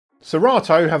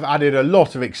Serato have added a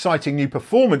lot of exciting new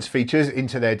performance features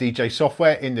into their DJ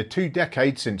software in the 2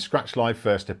 decades since Scratch Live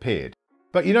first appeared.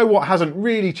 But you know what hasn't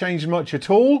really changed much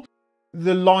at all?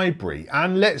 The library.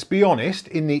 And let's be honest,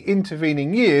 in the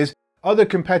intervening years, other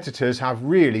competitors have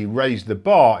really raised the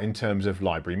bar in terms of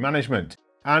library management.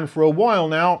 And for a while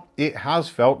now, it has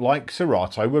felt like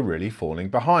Serato were really falling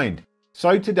behind.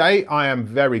 So today, I am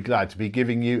very glad to be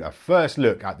giving you a first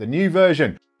look at the new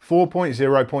version,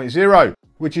 4.0.0,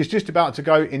 which is just about to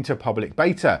go into public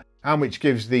beta, and which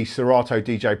gives the Serato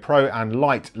DJ Pro and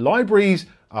Lite libraries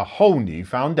a whole new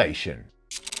foundation.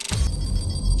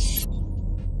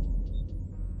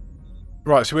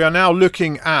 Right, so we are now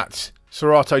looking at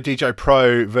Serato DJ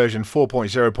Pro version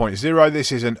 4.0.0.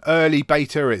 This is an early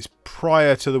beta. It's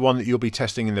prior to the one that you'll be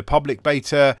testing in the public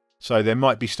beta. So there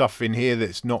might be stuff in here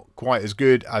that's not quite as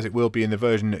good as it will be in the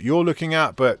version that you're looking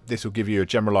at, but this will give you a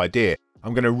general idea.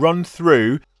 I'm going to run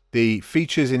through the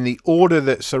features in the order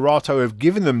that Serato have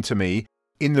given them to me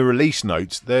in the release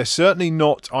notes. They're certainly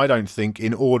not, I don't think,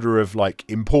 in order of like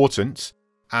importance.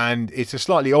 And it's a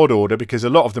slightly odd order because a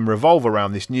lot of them revolve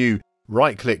around this new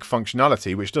right-click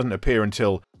functionality, which doesn't appear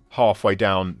until halfway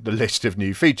down the list of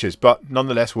new features, but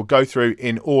nonetheless we'll go through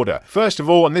in order. First of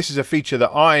all, and this is a feature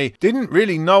that I didn't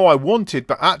really know I wanted,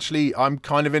 but actually I'm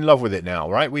kind of in love with it now,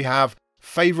 right? We have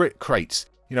favorite crates.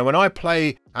 You know, when I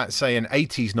play at, say, an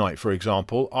 80s night, for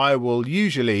example, I will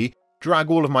usually drag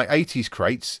all of my 80s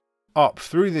crates up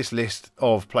through this list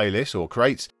of playlists or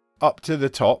crates up to the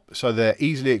top so they're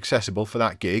easily accessible for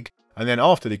that gig. And then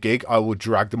after the gig, I will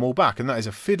drag them all back. And that is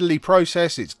a fiddly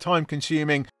process. It's time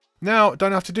consuming. Now, I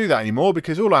don't have to do that anymore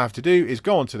because all I have to do is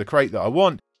go onto the crate that I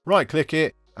want, right click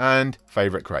it and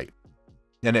favorite crate.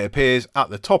 Then it appears at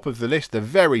the top of the list, the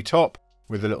very top,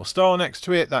 with a little star next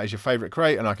to it. That is your favorite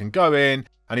crate. And I can go in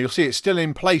and you'll see it's still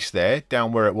in place there,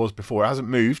 down where it was before. It hasn't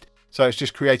moved. So it's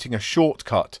just creating a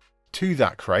shortcut to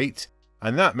that crate.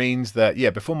 And that means that,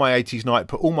 yeah, before my 80s night,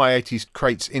 put all my 80s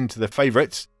crates into the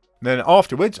favorites. Then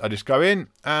afterwards, I just go in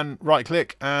and right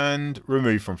click and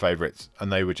remove from favorites.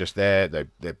 And they were just there.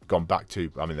 They've gone back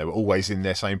to, I mean, they were always in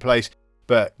their same place.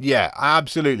 But yeah,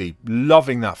 absolutely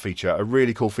loving that feature. A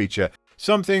really cool feature.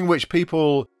 Something which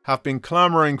people have been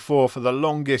clamoring for the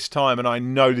longest time. And I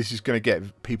know this is going to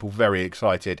get people very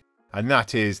excited. And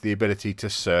that is the ability to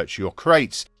search your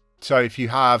crates. So if you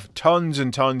have tons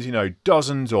and tons, you know,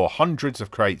 dozens or hundreds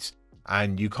of crates,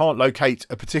 and you can't locate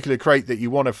a particular crate that you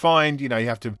want to find, you know, you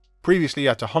have to previously you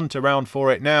had to hunt around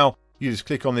for it. Now you just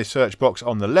click on this search box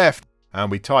on the left and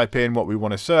we type in what we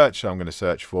want to search. So I'm going to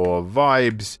search for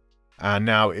vibes, and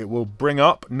now it will bring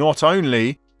up not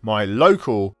only my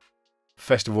local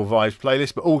festival vibes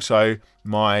playlist, but also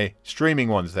my streaming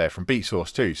ones there from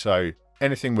Beatsource too. So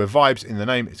anything with vibes in the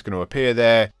name, it's going to appear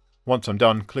there. Once I'm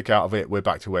done, click out of it, we're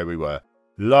back to where we were.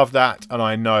 Love that, and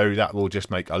I know that will just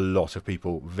make a lot of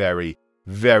people very,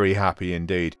 very happy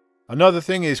indeed. Another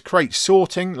thing is crate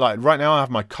sorting. Like right now I have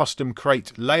my custom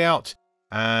crate layout,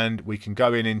 and we can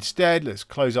go in instead. Let's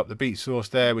close up the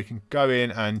Beatsource there. We can go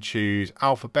in and choose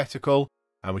alphabetical,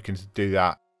 and we can do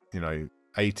that, you know,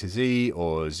 A to Z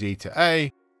or Z to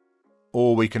A,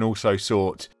 or we can also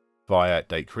sort via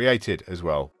date created as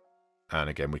well. And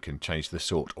again, we can change the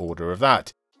sort order of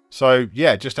that. So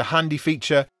yeah, just a handy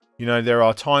feature. You know, there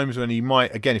are times when you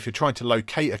might, again, if you're trying to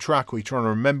locate a track or you're trying to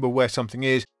remember where something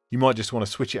is, you might just want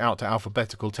to switch it out to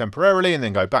alphabetical temporarily and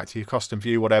then go back to your custom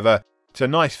view, whatever. It's a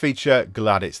nice feature.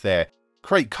 Glad it's there.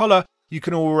 Crate color, you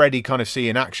can already kind of see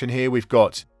in action here. We've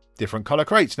got different color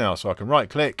crates now. So I can right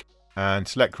click and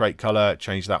select crate color,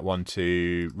 change that one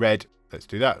to red. Let's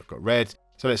do that. We've got red.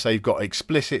 So let's say you've got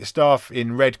explicit stuff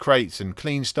in red crates and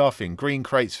clean stuff in green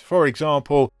crates, for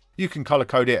example. You can color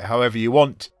code it however you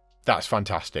want. That's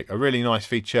fantastic. A really nice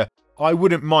feature. I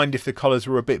wouldn't mind if the colors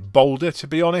were a bit bolder, to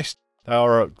be honest. They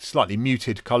are slightly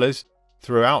muted colors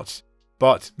throughout,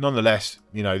 but nonetheless,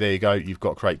 you know, there you go. You've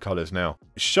got crate colors now.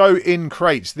 Show in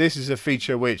crates. This is a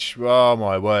feature which, oh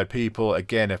my word, people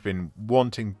again have been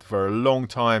wanting for a long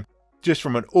time. Just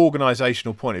from an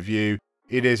organizational point of view,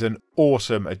 it is an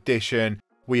awesome addition.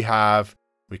 We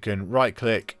can right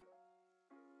click,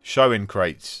 show in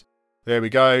crates. There we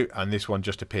go, and this one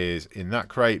just appears in that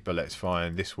crate, but let's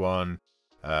find this one,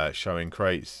 showing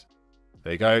crates.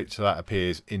 There you go, so that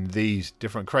appears in these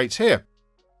different crates here.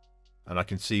 And I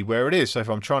can see where it is. So if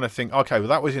I'm trying to think, okay, well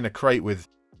that was in a crate with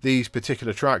these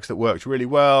particular tracks that worked really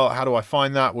well. How do I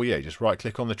find that? Well, yeah, just right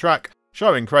click on the track,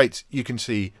 showing crates, you can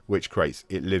see which crates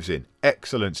it lives in.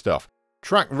 Excellent stuff.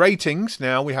 Track ratings,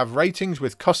 now we have ratings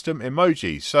with custom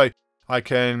emojis. So I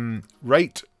can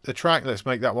rate the track. Let's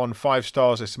make that one 5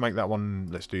 stars. Let's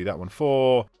do that one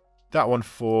 4. that one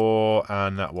 4,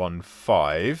 and that one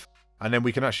 5. And then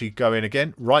we can actually go in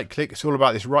again, right click. It's all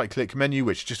about this right click menu,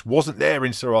 which just wasn't there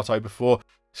in Serato before.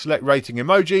 Select rating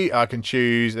emoji. I can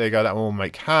choose, there you go, that one will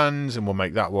make hands, and we'll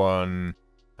make that one,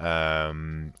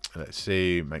 let's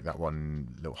see, make that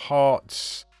one little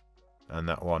hearts. And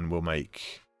that one will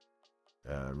make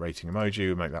rating emoji,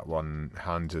 we'll make that one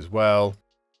hands as well.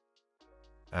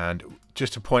 And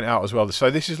just to point out as well, so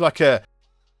this is like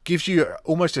gives you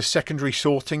almost a secondary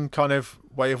sorting kind of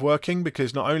way of working,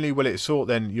 because not only will it sort,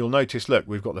 then you'll notice, look,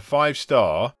 we've got the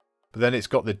 5-star, but then it's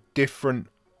got the different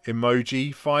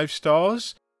emoji 5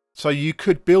 stars. So you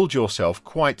could build yourself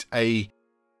quite an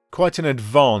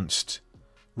advanced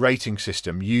rating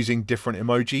system using different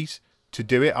emojis to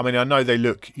do it. I mean, I know they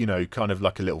look, you know, kind of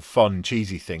like a little fun,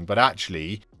 cheesy thing, but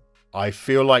actually, I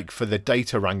feel like for the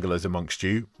data wranglers amongst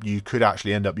you, you could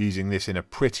actually end up using this in a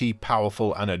pretty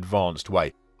powerful and advanced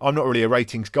way. I'm not really a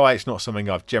ratings guy. It's not something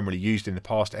I've generally used in the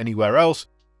past anywhere else.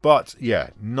 But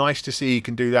yeah, nice to see you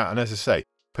can do that. And as I say,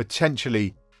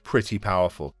 potentially pretty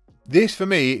powerful. This for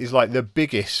me is like the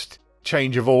biggest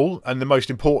change of all and the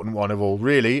most important one of all,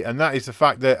 really. And that is the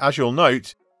fact that, as you'll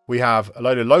note, we have a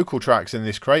load of local tracks in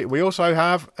this crate. We also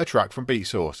have a track from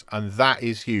Beatsource. And that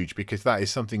is huge, because that is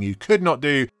something you could not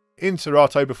do in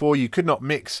Serato before. You could not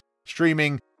mix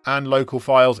streaming and local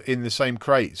files in the same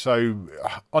crate. So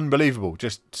unbelievable,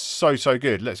 just so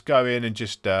good. Let's go in and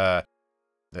just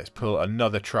let's pull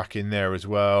another track in there as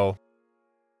well.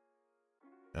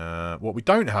 What we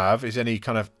don't have is any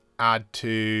kind of add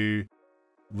to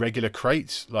regular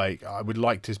crates. Like I would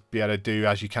like to be able to do,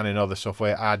 as you can in other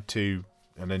software, add to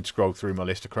and then scroll through my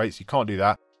list of crates. You can't do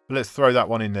that, but let's throw that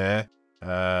one in there.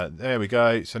 There we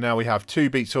go. So now we have 2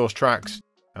 Beatsource tracks.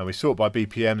 And we sort by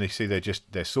BPM. You see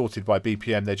they're sorted by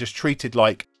BPM. They're just treated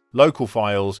like local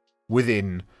files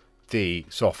within the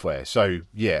software. So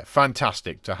yeah,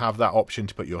 fantastic to have that option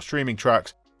to put your streaming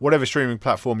tracks, whatever streaming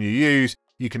platform you use,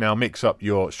 you can now mix up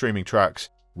your streaming tracks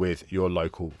with your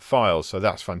local files. So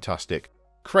that's fantastic.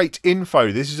 Crate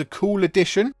info. This is a cool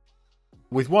addition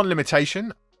with one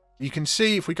limitation. You can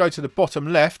see if we go to the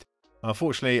bottom left,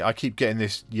 unfortunately I keep getting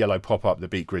this yellow pop up, the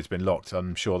beat grid's been locked.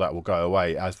 I'm sure that will go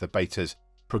away as the betas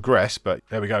progress, but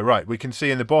there we go. Right, we can see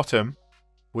in the bottom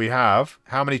we have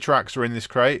how many tracks are in this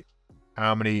crate,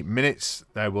 how many minutes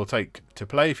they will take to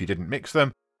play if you didn't mix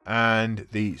them, and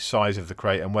the size of the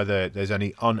crate, and whether there's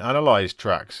any unanalyzed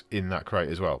tracks in that crate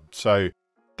as well. So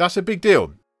that's a big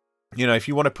deal. You know, if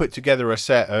you want to put together a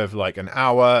set of like an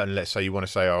hour, and let's say you want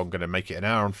to say, oh, I'm going to make it an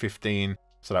hour and 15,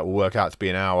 so that will work out to be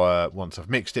an hour once I've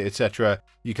mixed it, etc.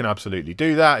 You can absolutely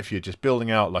do that. If you're just building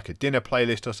out like a dinner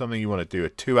playlist or something, you want to do a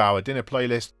 2-hour dinner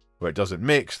playlist where it doesn't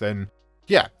mix, then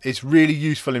yeah, it's really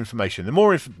useful information. The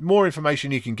more information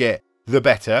you can get, the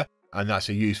better, and that's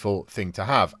a useful thing to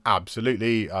have.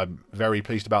 Absolutely, I'm very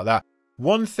pleased about that.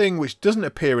 One thing which doesn't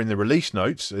appear in the release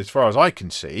notes, as far as I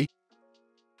can see,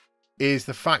 is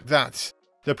the fact that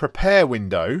the prepare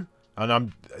window,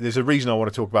 and there's a reason I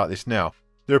want to talk about this now.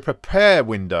 The prepare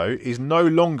window is no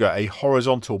longer a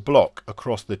horizontal block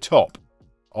across the top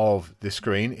of the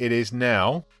screen. It is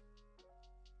now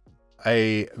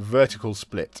a vertical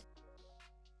split.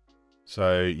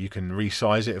 So you can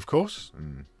resize it, of course,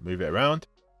 and move it around.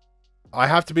 I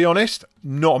have to be honest,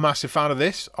 not a massive fan of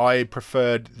this. I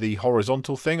preferred the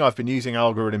horizontal thing. I've been using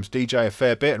Algorithms DJ a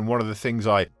fair bit, and one of the things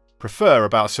I prefer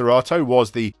about Serato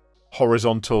was the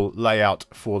horizontal layout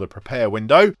for the prepare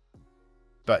window.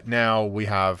 But now we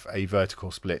have a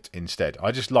vertical split instead.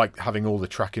 I just like having all the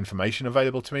track information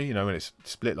available to me. You know, when it's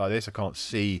split like this, I can't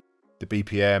see the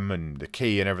BPM and the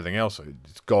key and everything else.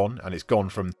 It's gone, and it's gone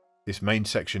from this main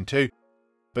section too.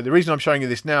 But the reason I'm showing you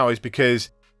this now is because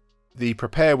the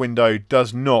prepare window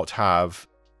does not have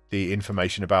the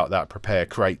information about that prepare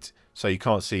crate. So you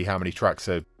can't see how many tracks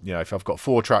are, you know, if I've got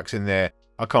 4 tracks in there,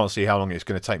 I can't see how long it's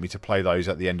going to take me to play those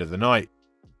at the end of the night.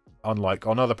 Unlike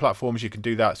on other platforms, you can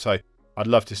do that. So I'd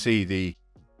love to see the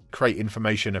crate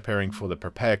information appearing for the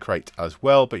prepare crate as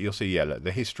well. But you'll see, yeah, look,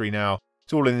 the history now,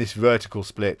 it's all in this vertical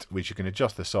split, which you can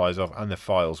adjust the size of, and the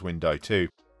files window too.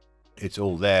 It's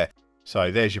all there.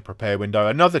 So there's your prepare window.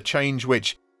 Another change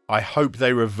which I hope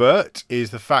they revert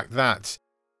is the fact that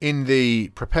in the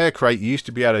prepare crate, you used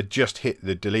to be able to just hit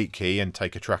the delete key and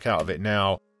take a track out of it.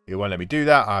 Now it won't let me do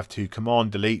that. I have to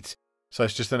command delete. So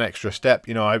it's just an extra step.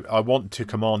 You know, I want to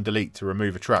command delete to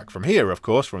remove a track from here, of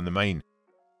course, from the main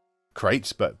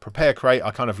crates. But prepare crate,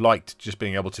 I kind of liked just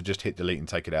being able to just hit delete and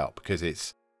take it out, because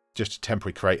it's just a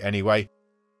temporary crate anyway.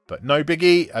 But no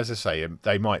biggie. As I say,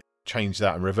 they might change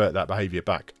that and revert that behavior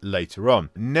back later on.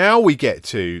 Now we get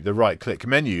to the right click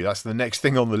menu. That's the next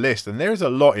thing on the list, and there's a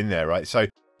lot in there, right? So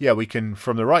yeah, we can,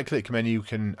 from the right click menu, you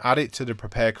can add it to the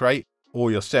prepare crate or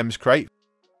your stems crate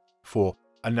for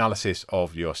analysis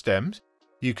of your stems.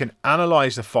 You can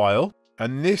analyze the file,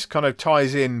 and this kind of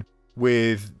ties in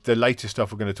with the later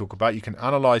stuff we're going to talk about. You can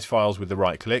analyze files with the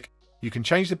right click. You can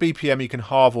change the BPM, you can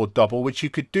halve or double, which you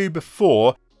could do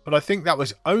before, but I think that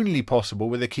was only possible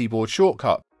with a keyboard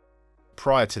shortcut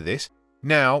prior to this.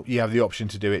 Now you have the option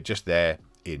to do it just there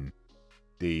in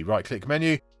the right click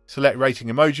menu. Select rating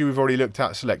emoji, we've already looked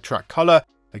at. Select track color.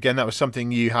 Again, that was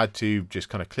something you had to just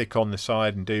kind of click on the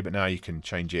side and do, but now you can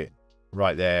change it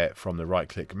right there from the right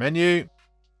click menu.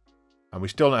 And we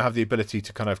still don't have the ability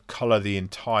to kind of color the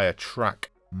entire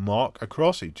track mark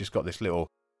across. You've just got this little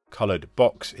colored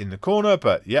box in the corner,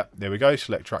 but yep, there we go.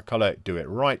 Select track color, do it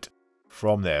right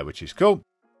from there, which is cool.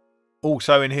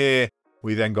 Also in here,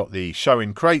 we then got the show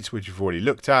in crates, which we've already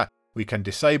looked at. We can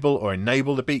disable or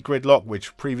enable the beat grid lock,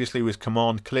 which previously was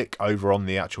command click over on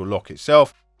the actual lock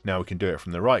itself. Now we can do it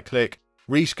from the right click.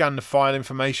 Rescan the file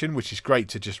information, which is great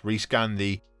to just rescan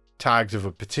the tags of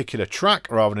a particular track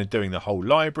rather than doing the whole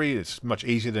library. It's much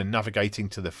easier than navigating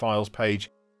to the files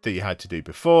page that you had to do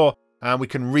before. And we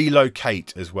can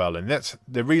relocate as well. And that's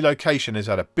the relocation has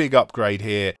had a big upgrade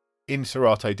here in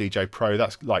Serato DJ Pro.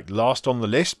 That's like last on the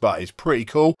list, but it's pretty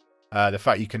cool. The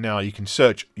fact you can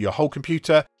search your whole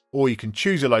computer, or you can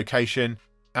choose a location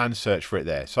and search for it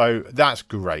there. So that's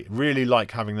great. Really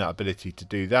like having that ability to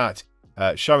do that.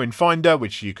 Show in Finder,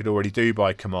 which you could already do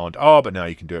by Command R, but now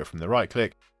you can do it from the right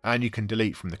click. And you can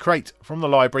delete from the crate, from the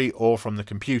library, or from the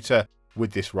computer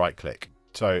with this right click.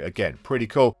 So again, pretty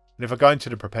cool. And if I go into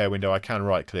the prepare window, I can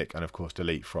right click and of course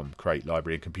delete from crate,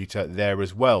 library and computer there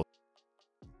as well.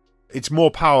 It's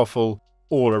more powerful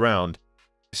all around.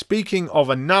 Speaking of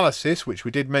analysis, which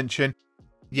we did mention,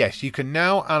 yes, you can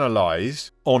now analyze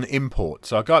on import.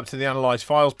 So I go up to the Analyze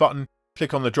Files button,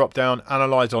 click on the drop down,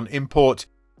 Analyze on import.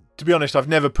 To be honest, I've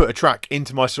never put a track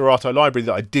into my Serato library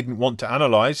that I didn't want to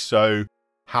analyze, so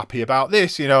happy about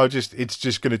this. You know, it's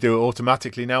just going to do it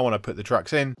automatically now when I put the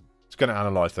tracks in. It's going to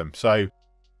analyze them. So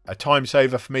a time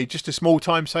saver for me, just a small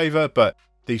time saver, but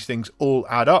these things all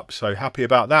add up. So happy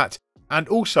about that. And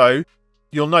also,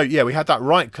 you'll note, yeah, we had that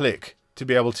right click to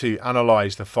be able to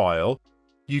analyze the file.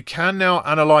 You can now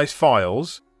analyze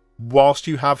files whilst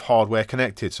you have hardware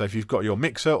connected. So if you've got your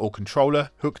mixer or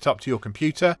controller hooked up to your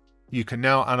computer, you can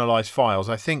now analyze files.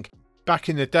 I think back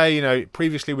in the day, you know,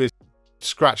 previously with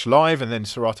Scratch Live and then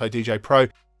Serato DJ Pro,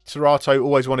 Serato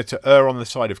always wanted to err on the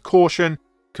side of caution.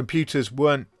 Computers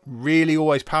weren't really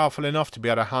always powerful enough to be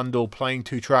able to handle playing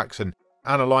two tracks and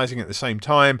analyzing at the same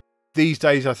time. These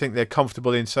days, I think they're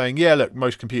comfortable in saying, yeah, look,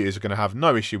 most computers are going to have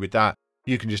no issue with that.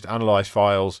 You can just analyze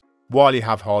files while you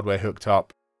have hardware hooked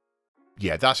up.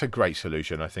 Yeah, that's a great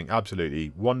solution. I think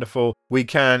absolutely wonderful. We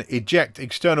can eject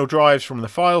external drives from the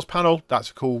files panel. That's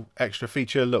a cool extra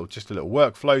feature, just a little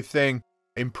workflow thing.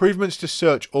 Improvements to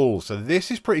search all. So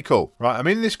this is pretty cool, right? I'm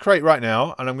in this crate right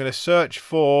now and I'm going to search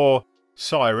for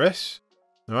Cyrus.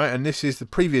 All right, and this is the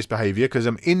previous behavior because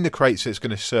I'm in the crate, so it's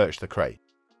going to search the crate.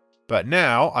 But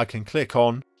now I can click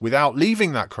on, without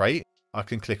leaving that crate, I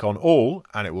can click on all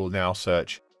and it will now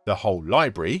search the whole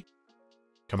library.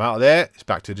 Come out of there, it's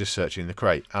back to just searching the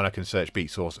crate, and I can search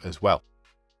Beatsource as well.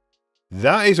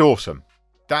 That is awesome.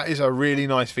 That is a really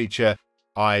nice feature.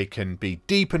 I can be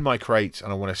deep in my crates and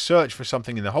I want to search for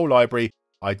something in the whole library.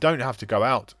 I don't have to go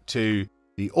out to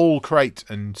the all crate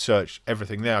and search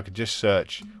everything there. I can just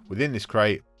search within this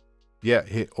crate. Yeah,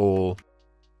 hit all.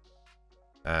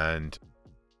 And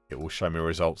it will show me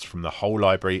results from the whole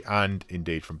library and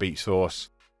indeed from Beatsource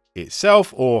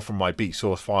itself, or from my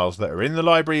Beatsource files that are in the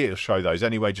library. It'll show those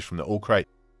anyway, just from the all crate.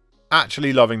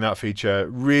 Actually loving that feature.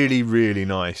 Really, really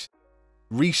nice.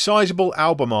 Resizable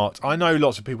Album Art. I know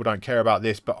lots of people don't care about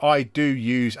this, but I do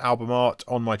use album art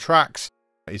on my tracks.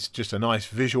 It's just a nice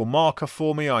visual marker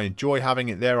for me. I enjoy having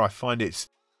it there. I find it's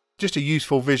just a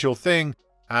useful visual thing.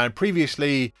 And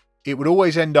previously, it would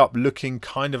always end up looking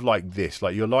kind of like this.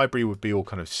 Like your library would be all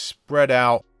kind of spread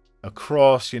out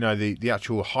across, you know, the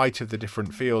actual height of the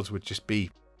different fields would just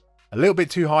be a little bit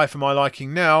too high for my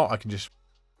liking. Now I can just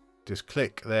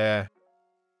click there,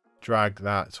 drag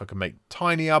that so I can make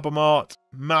tiny album art,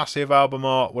 massive album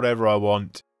art, whatever I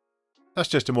want. That's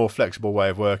just a more flexible way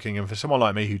of working. And for someone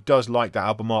like me who does like that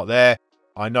album art there,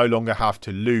 I no longer have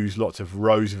to lose lots of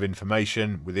rows of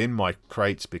information within my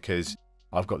crates because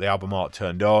I've got the album art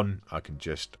turned on. I can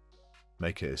just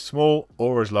make it as small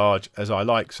or as large as I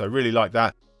like. So really like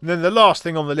that. And then the last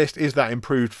thing on the list is that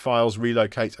improved files,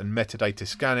 relocate and metadata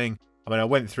scanning. I mean, I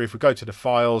went through, if we go to the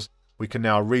files, we can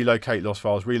now relocate lost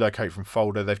files, relocate from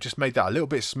folder. They've just made that a little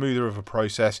bit smoother of a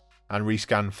process and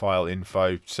rescan file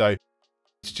info. So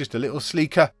It's just a little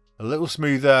sleeker, a little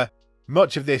smoother.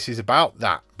 Much of this is about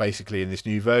that, basically, in this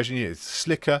new version. It's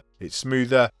slicker, it's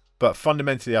smoother, but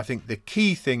fundamentally, I think the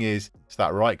key thing is it's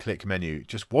that right-click menu. It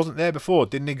just wasn't there before,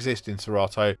 didn't exist in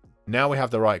Serato. Now we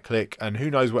have the right-click, and who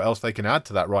knows what else they can add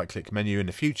to that right-click menu in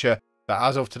the future. But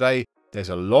as of today, there's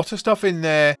a lot of stuff in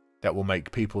there that will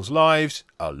make people's lives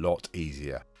a lot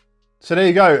easier. So there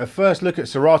you go, a first look at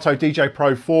Serato DJ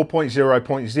Pro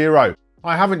 4.0.0.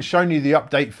 I haven't shown you the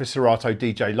update for Serato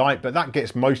DJ Lite, but that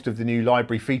gets most of the new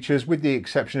library features with the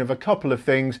exception of a couple of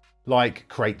things like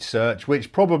crate search,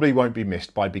 which probably won't be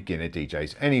missed by beginner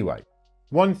DJs anyway.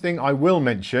 One thing I will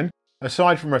mention,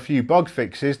 aside from a few bug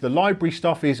fixes, the library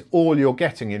stuff is all you're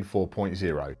getting in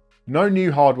 4.0. No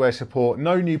new hardware support,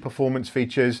 no new performance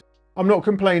features. I'm not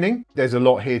complaining, there's a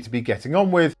lot here to be getting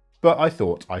on with, but I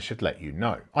thought I should let you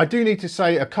know. I do need to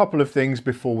say a couple of things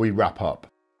before we wrap up.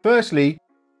 Firstly,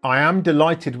 I am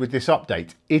delighted with this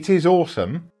update. It is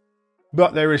awesome,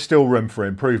 but there is still room for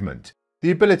improvement. The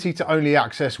ability to only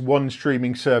access one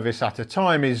streaming service at a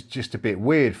time is just a bit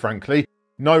weird, frankly.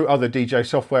 No other DJ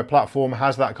software platform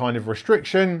has that kind of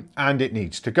restriction, and it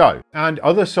needs to go. And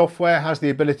other software has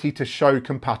the ability to show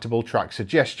compatible track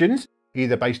suggestions,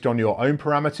 either based on your own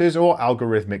parameters or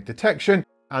algorithmic detection,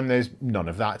 and there's none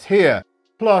of that here.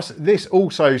 Plus, this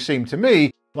also seemed to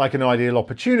me like an ideal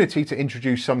opportunity to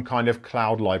introduce some kind of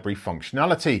cloud library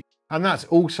functionality, and that's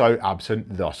also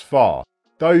absent thus far.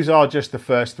 Those are just the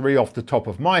first three off the top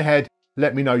of my head.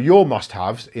 Let me know your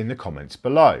must-haves in the comments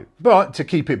below. But to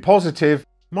keep it positive,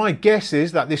 my guess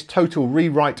is that this total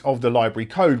rewrite of the library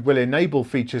code will enable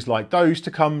features like those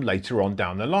to come later on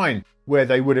down the line, where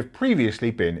they would have previously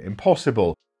been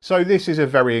impossible. So this is a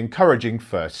very encouraging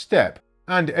first step,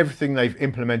 and everything they've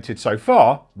implemented so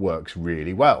far works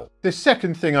really well. The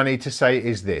second thing I need to say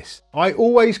is this. I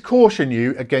always caution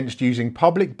you against using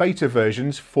public beta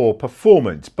versions for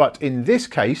performance, but in this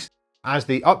case, as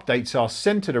the updates are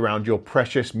centered around your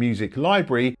precious music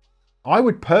library, I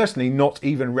would personally not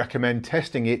even recommend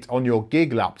testing it on your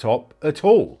gig laptop at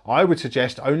all. I would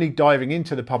suggest only diving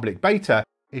into the public beta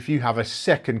if you have a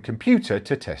second computer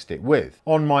to test it with.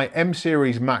 On my M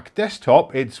series Mac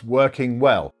desktop, it's working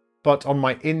well. But on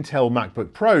my Intel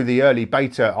MacBook Pro, the early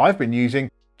beta I've been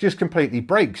using just completely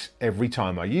breaks every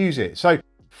time I use it. So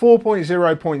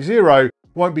 4.0.0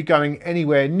 won't be going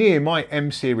anywhere near my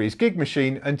M series gig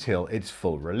machine until its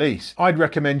full release. I'd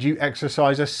recommend you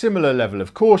exercise a similar level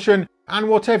of caution, and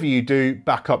whatever you do,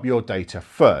 back up your data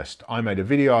first. I made a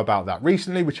video about that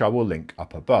recently, which I will link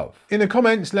up above. In the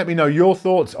comments, let me know your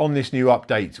thoughts on this new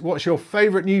update. What's your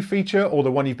favorite new feature or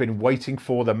the one you've been waiting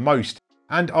for the most?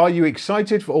 And are you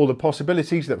excited for all the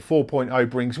possibilities that 4.0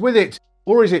 brings with it,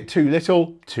 or is it too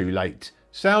little, too late?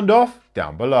 Sound off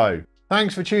down below.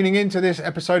 Thanks for tuning in to this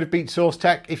episode of Beatsource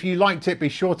Tech. If you liked it, be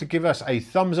sure to give us a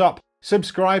thumbs up,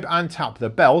 subscribe and tap the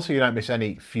bell so you don't miss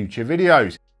any future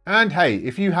videos. And hey,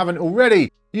 if you haven't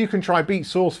already, you can try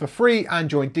Beatsource for free and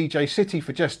join DJcity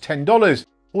for just $10.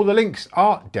 All the links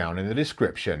are down in the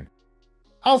description.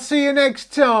 I'll see you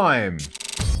next time.